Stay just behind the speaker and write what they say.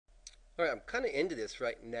All right, I'm kind of into this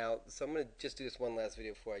right now, so I'm going to just do this one last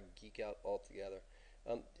video before I geek out altogether.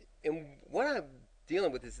 Um, and what I'm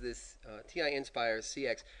dealing with is this ti-nspire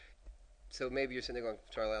CX. So maybe you're sitting there going,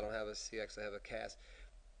 Charlie, I don't have a CX, I have a CAS.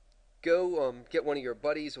 Go get one of your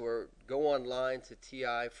buddies or go online to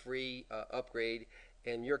TI free upgrade,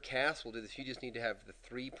 and your CAS will do this. You just need to have the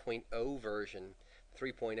 3.0 version.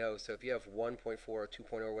 3.0. So if you have 1.4 or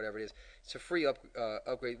 2.0 or whatever it is, it's a free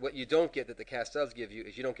upgrade. What you don't get that the CAS does give you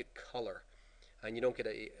is you don't get color and you don't get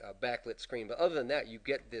a backlit screen. But other than that, you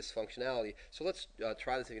get this functionality. So let's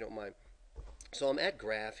try this if you don't mind. So I'm at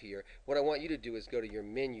Graph here. What I want you to do is go to your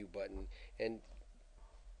menu button, and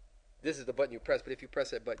this is the button you press. But if you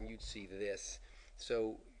press that button, you'd see this.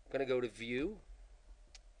 So I'm going to go to View.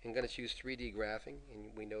 I'm going to choose 3D graphing,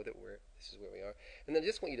 and we know that this is where we are. And then I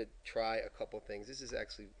just want you to try a couple things. This is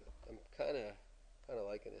actually, I'm kind of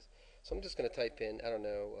liking this. So I'm just going to type in, I don't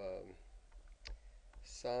know,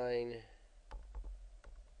 sine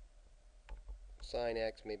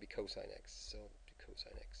x, maybe cosine x. So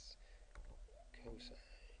cosine x,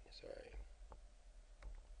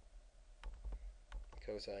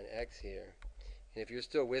 cosine x here. And if you're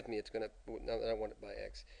still with me, it's going to, no, I don't want it by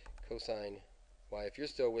x, cosine y. If you're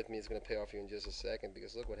still with me, it's going to pay off you in just a second,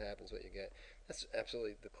 because look what happens, what you get. That's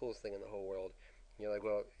absolutely the coolest thing in the whole world. And you're like,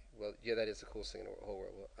 well, yeah, that is the coolest thing in the whole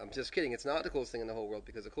world. Well, I'm just kidding. It's not the coolest thing in the whole world,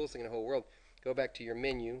 because the coolest thing in the whole world, go back to your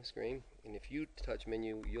menu screen, and if you touch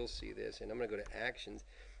menu, you'll see this. And I'm going to go to actions,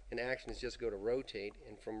 and actions just go to rotate,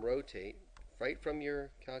 and from rotate, right from your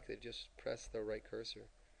calculator, just press the right cursor.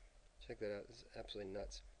 Check that out. This is absolutely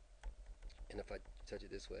nuts. And if I touch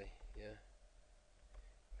it this way, yeah,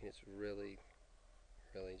 I mean, it's really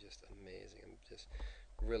just amazing. I'm just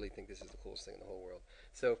really think this is the coolest thing in the whole world.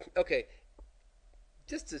 So, okay,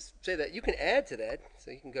 just to say that you can add to that.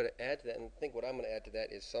 So you can go to add to that, and think what I'm going to add to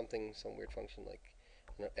that is some weird function like,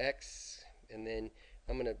 x, and then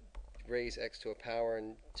I'm going to raise x to a power,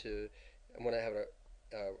 and I'm going to have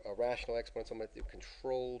a rational exponent. So I'm going to do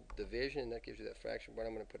controlled division, and that gives you that fraction. But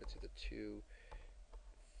I'm going to put it to the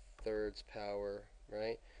 2/3 power,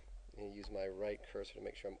 right? And use my right cursor to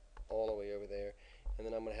make sure I'm all the way over there. And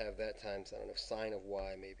then I'm going to have that times, I don't know, sine of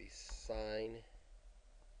y, maybe sine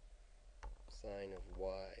of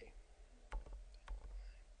y.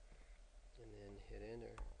 And then hit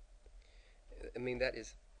enter. I mean, that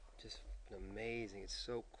is just amazing. It's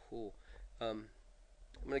so cool. I'm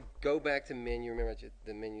going to go back to menu. Remember,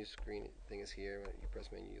 the menu screen thing is here. When you press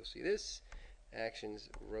menu, you'll see this. Actions,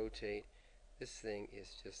 rotate. This thing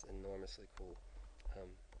is just enormously cool.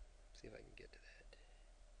 See if I can get to that.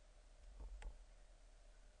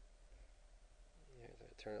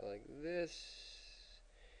 Turn it like this.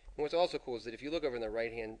 And what's also cool is that if you look over in the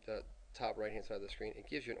top right hand side of the screen, it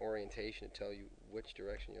gives you an orientation to tell you which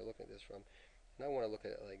direction you're looking at this from. And I want to look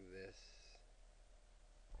at it like this.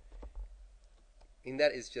 And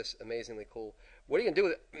that is just amazingly cool. What are you going to do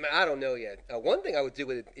with it? I don't know yet. One thing I would do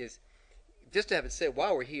with it is just to have it say,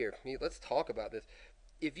 while we're here, let's talk about this.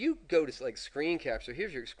 If you go to like screen capture,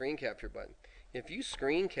 here's your screen capture button. If you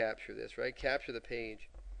screen capture this, right, capture the page,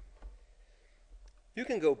 you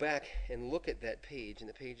can go back and look at that page, and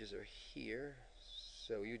the pages are here.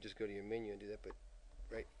 So you just go to your menu and do that, but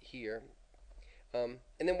right here. And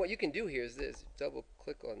then what you can do here is this. Double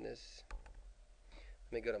click on this.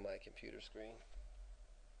 Let me go to my computer screen.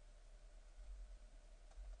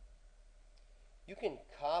 You can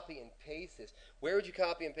copy and paste this. Where would you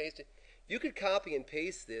copy and paste it? You could copy and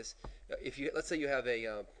paste this. If you, let's say you have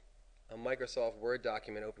a Microsoft Word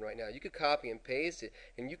document open right now. You could copy and paste it,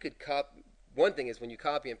 and you could copy. One thing is when you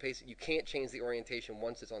copy and paste it, you can't change the orientation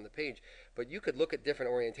once it's on the page. But you could look at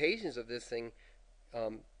different orientations of this thing,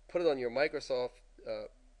 put it on your Microsoft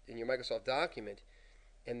in your Microsoft document,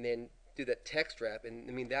 and then do that text wrap. And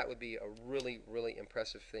I mean, that would be a really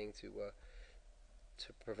impressive thing to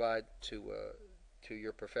provide to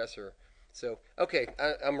your professor. So, okay,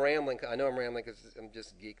 I'm rambling. I know I'm rambling because I'm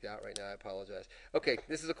just geeked out right now. I apologize. Okay,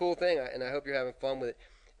 this is a cool thing, and I hope you're having fun with it.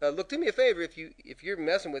 Look, do me a favor, if you're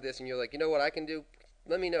messing with this and you're like, you know what I can do,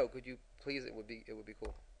 let me know. Could you please? It would be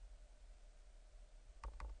cool.